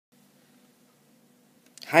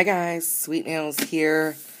Hi guys, Sweet Nails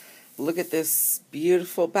here. Look at this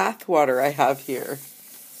beautiful bath water I have here.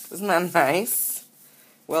 Isn't that nice?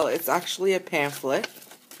 Well, it's actually a pamphlet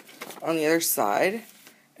on the other side,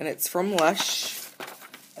 and it's from Lush.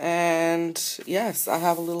 And yes, I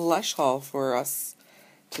have a little Lush haul for us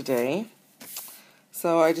today.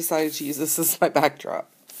 So I decided to use this as my backdrop.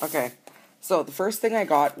 Okay, so the first thing I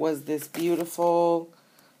got was this beautiful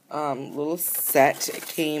little set. It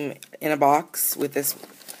came in a box with this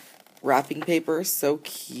wrapping paper, so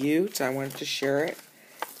cute. I wanted to share it.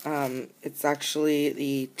 It's actually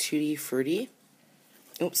the Tutti Frutti.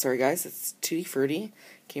 Oops, sorry guys, it's Tutti Frutti.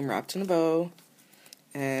 Came wrapped in a bow,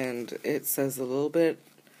 and it says a little bit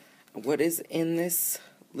what is in this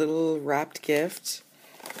little wrapped gift.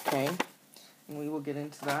 Okay, and we will get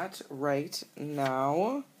into that right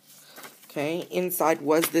now. Okay, inside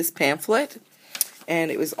was this pamphlet, and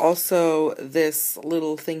it was also this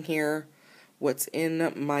little thing here, what's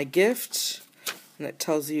in my gift, and it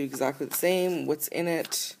tells you exactly the same, what's in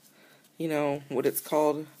it, you know, what it's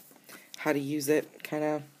called, how to use it, kind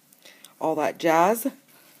of all that jazz.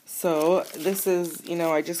 So this is, you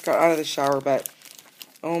know, I just got out of the shower, but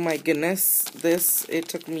oh my goodness, it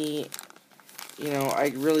took me, you know,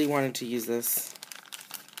 I really wanted to use this.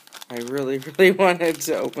 I really wanted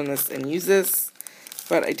to open this and use this,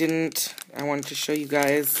 but I didn't. I wanted to show you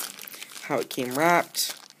guys how it came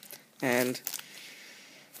wrapped. And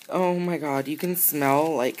oh my god, you can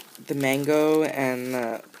smell like the mango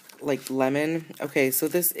and like lemon. Okay, so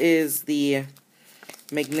this is the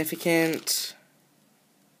Magnificent.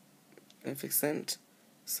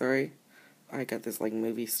 Sorry, I got this like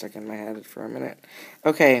movie stuck in my head for a minute.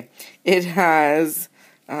 Okay, it has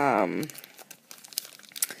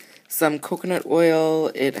some coconut oil.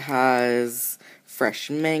 It has fresh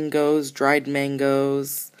mangoes, dried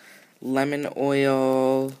mangoes, lemon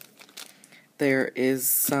oil. There is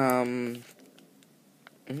some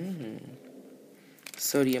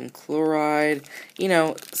sodium chloride. You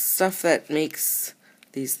know, stuff that makes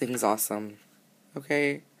these things awesome.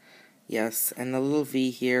 Okay? Yes, and the little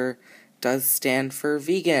V here does stand for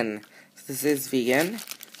vegan. So this is vegan.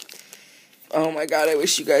 Oh my god, I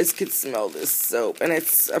wish you guys could smell this soap. And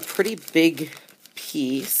it's a pretty big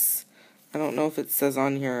piece. I don't know if it says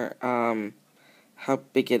on here how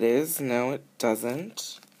big it is. No, it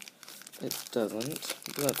doesn't. It doesn't,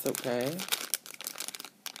 but that's okay.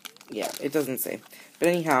 Yeah, it doesn't say. But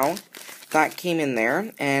anyhow, that came in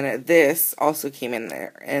there, and this also came in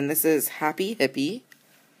there. And this is Happy Hippie,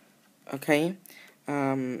 okay?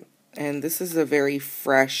 And this is a very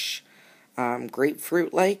fresh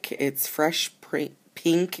grapefruit-like. It's fresh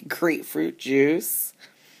pink grapefruit juice,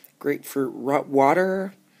 grapefruit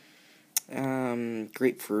water,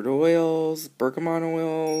 grapefruit oils, bergamot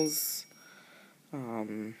oils,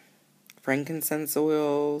 frankincense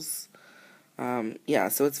oils. Yeah,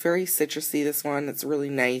 so it's very citrusy, this one. It's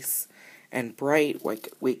really nice and bright,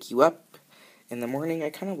 wake you up in the morning.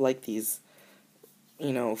 I kind of like these,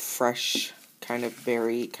 you know, fresh, kind of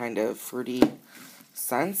berry, kind of fruity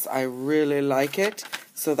scents. I really like it.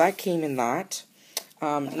 So that came in that.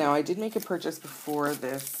 Now, I did make a purchase before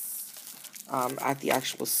this at the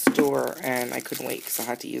actual store, and I couldn't wait because I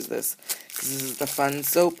had to use this. This is the Fun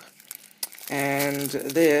Soap. And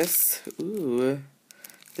this,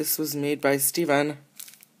 this was made by Steven.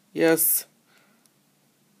 Yes.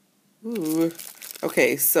 Ooh.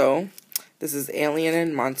 Okay, so this is Alien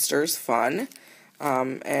and Monsters Fun.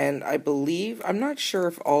 And I believe, I'm not sure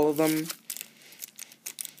if all of them,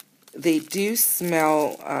 they do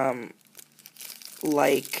smell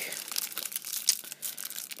like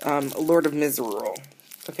Lord of Misrule.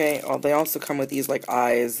 Okay, they also come with these like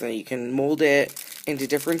eyes, and you can mold it into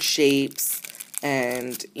different shapes,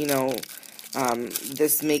 and you know,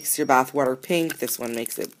 this makes your bath water pink, this one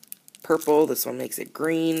makes it purple, this one makes it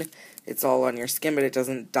green. It's all on your skin, but it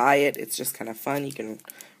doesn't dye it. It's just kind of fun. You can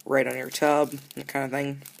write on your tub, that kind of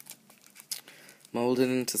thing. Mold it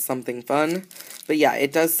into something fun. But yeah,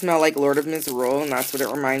 it does smell like Lord of Misrule, and that's what it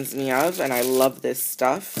reminds me of, and I love this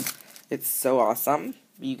stuff. It's so awesome.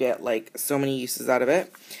 You get like so many uses out of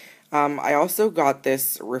it. I also got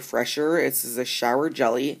this refresher. This is a shower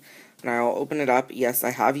jelly, and I'll open it up. Yes,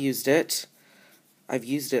 I have used it. I've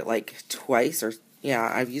used it like twice,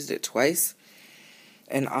 I've used it twice.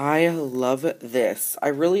 And I love this. I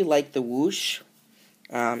really like the Whoosh,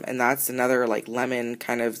 and that's another like lemon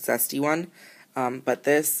kind of zesty one. But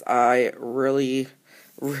this I really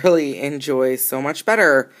enjoy so much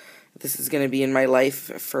better. This is going to be in my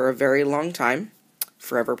life for a very long time.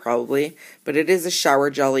 Forever probably. But it is a shower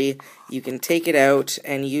jelly. You can take it out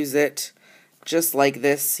and use it just like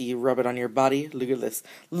this. You rub it on your body. Look at this.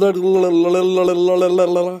 I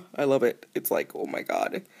love it. It's like, oh my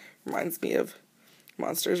god. It reminds me of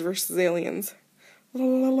Monsters vs. Aliens.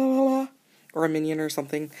 Or a Minion or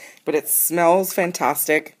something. But it smells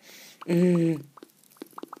fantastic. Can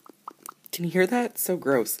you hear that? So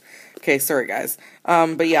gross. Okay, sorry guys.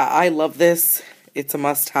 But yeah, I love this. It's a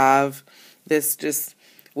must-have. This just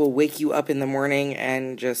will wake you up in the morning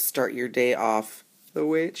and just start your day off the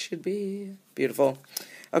way it should be. Beautiful.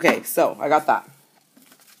 Okay, so I got that.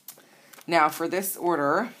 Now for this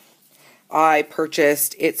order, I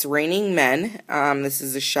purchased It's Raining Men. This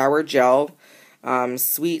is a shower gel.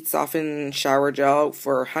 Sweet softened shower gel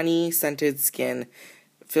for honey-scented skin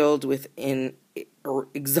filled with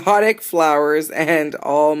exotic flowers and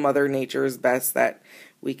all Mother Nature's best that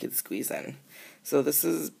we could squeeze in. So this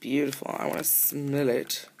is beautiful. I want to smell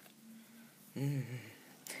it.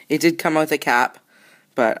 It did come with a cap,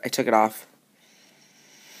 but I took it off.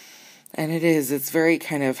 And it's very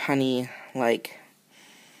kind of honey-like.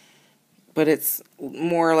 But it's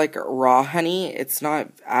more like raw honey. It's not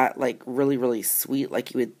like really, really sweet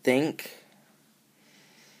like you would think.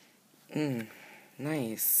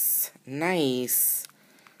 Nice. Nice.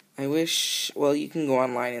 I wish, well, you can go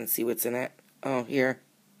online and see what's in it. Oh, here.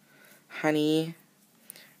 Honey,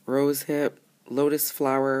 rosehip, lotus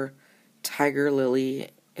flower, tiger lily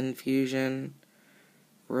infusion,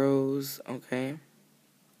 rose, okay.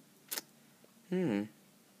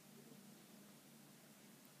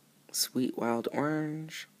 Sweet wild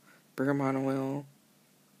orange, bergamot oil.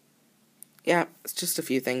 Yeah, it's just a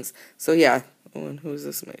few things. So yeah, oh, and who is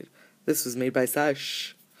this made? This was made by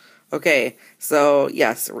Lush. Okay, so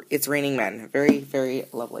yes, It's Raining Men. Very, very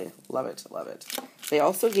lovely. Love it, love it. They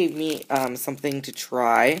also gave me something to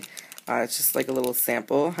try. It's just like a little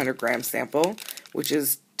sample, 100-gram sample, which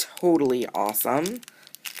is totally awesome.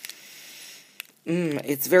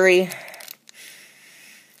 It's very,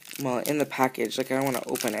 well, in the package, like I don't want to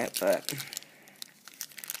open it, but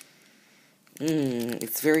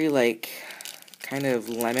it's very like kind of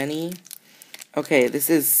lemony. Okay, this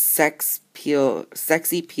is Sexy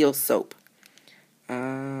Peel Soap.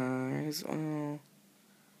 There's oil,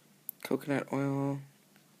 coconut oil,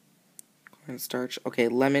 cornstarch. Okay,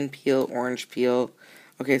 lemon peel, orange peel.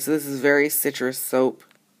 Okay, so this is very citrus soap.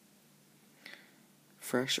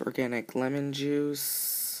 Fresh organic lemon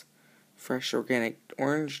juice, fresh organic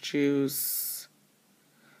orange juice.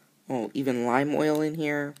 Oh, even lime oil in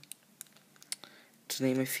here, to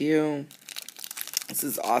name a few. This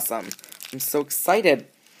is awesome. I'm so excited.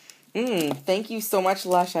 Thank you so much,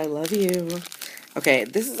 Lush. I love you. Okay,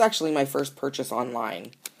 this is actually my first purchase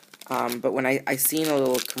online. But when I seen a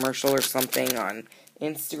little commercial or something on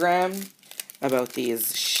Instagram about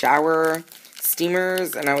these shower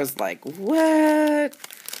steamers, and I was like, what?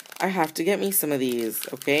 I have to get me some of these,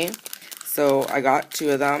 okay? So I got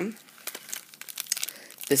 2 of them.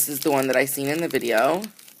 This is the one that I seen in the video.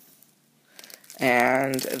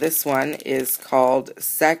 And this one is called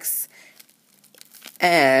Sex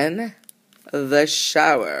and the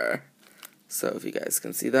Shower. So if you guys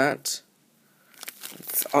can see that,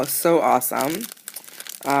 it's so awesome.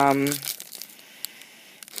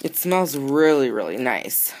 It smells really, really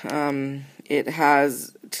nice. It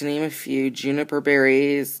has, to name a few, juniper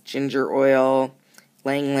berries, ginger oil,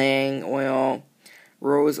 lang lang oil,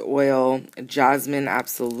 rose oil, jasmine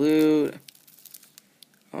absolute.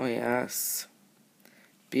 Oh yes.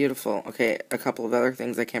 Beautiful. Okay, a couple of other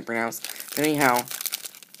things I can't pronounce. Anyhow,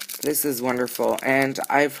 this is wonderful. And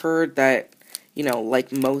I've heard that, you know,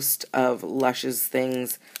 like most of Lush's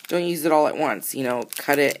things, don't use it all at once. You know,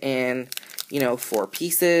 cut it in, 4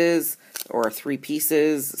 pieces or 3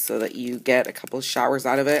 pieces so that you get a couple of showers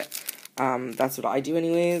out of it. That's what I do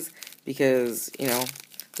anyways, because,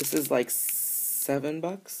 this is like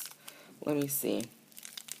 $7. Let me see.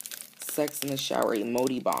 Sex in the Shower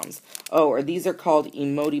Emoji Bombs. Oh, or these are called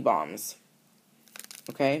Emoji Bombs.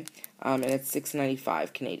 Okay? And it's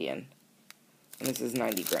 $6.95 Canadian. And this is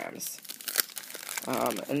 90 grams.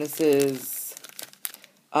 And this is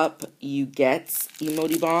Up You Get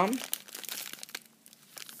Emoji Bomb.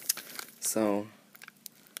 So,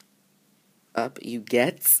 Up You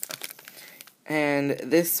Get. And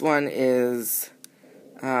this one is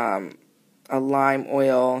a lime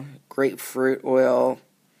oil, grapefruit oil,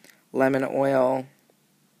 lemon oil,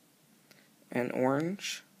 and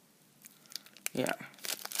orange. Yeah.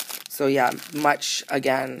 So yeah, much,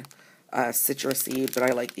 again, citrusy, but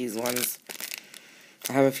I like these ones.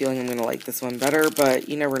 I have a feeling I'm going to like this one better, but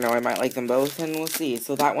you never know. I might like them both, and we'll see.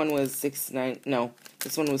 So that one was this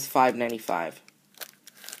one was $5.95.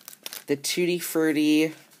 The Tutti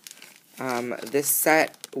Frutti This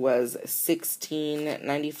set was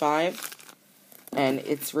 $16.95, and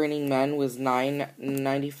It's Raining Men was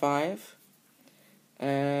 $9.95.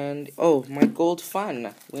 And, oh, my gold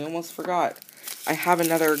fun. We almost forgot. I have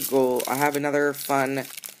another fun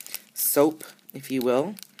soap, if you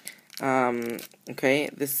will. Okay,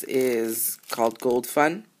 this is called Gold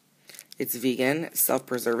Fun. It's vegan,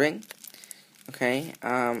 self-preserving. Okay,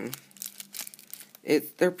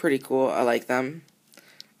 they're pretty cool. I like them.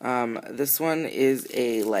 This one is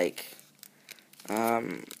a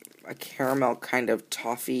caramel kind of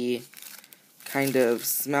toffee kind of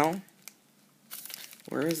smell.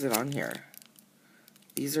 Where is it on here?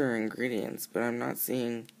 These are ingredients, but I'm not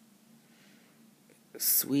seeing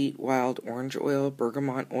sweet wild orange oil,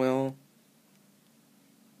 bergamot oil.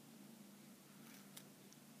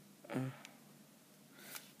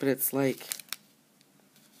 But it's like,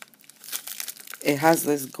 it has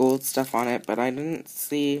this gold stuff on it, but I didn't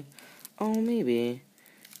see, oh, maybe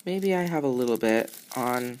I have a little bit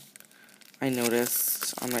on, I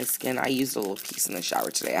noticed on my skin. I used a little piece in the shower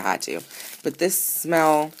today, I had to. But this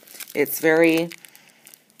smell, it's very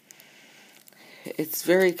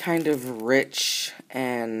kind of rich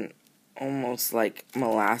and almost like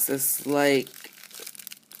molasses-like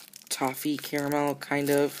toffee caramel, kind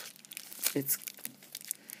of.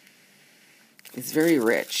 It's very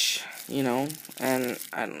rich, you know, and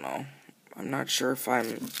I don't know. I'm not sure if I'm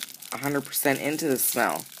 100% into the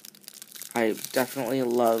smell. I definitely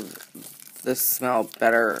love this smell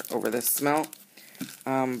better over this smell,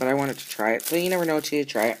 but I wanted to try it, so you never know until you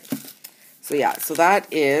try it. So yeah, so that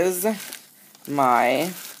is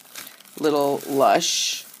my little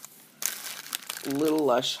Lush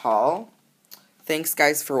haul. Thanks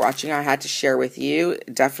guys for watching. I had to share with you.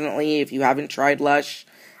 Definitely, if you haven't tried Lush,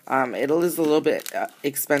 it is a little bit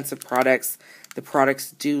expensive products. The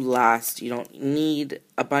products do last. You don't need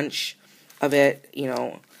a bunch of it. You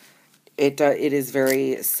know, it is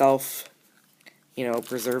very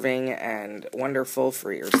preserving and wonderful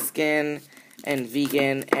for your skin and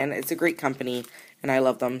vegan, and it's a great company, and I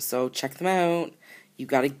love them. So check them out. You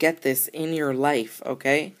got to get this in your life,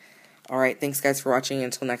 okay? All right, thanks guys for watching.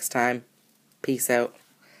 Until next time, peace out.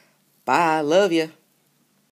 Bye. Love you.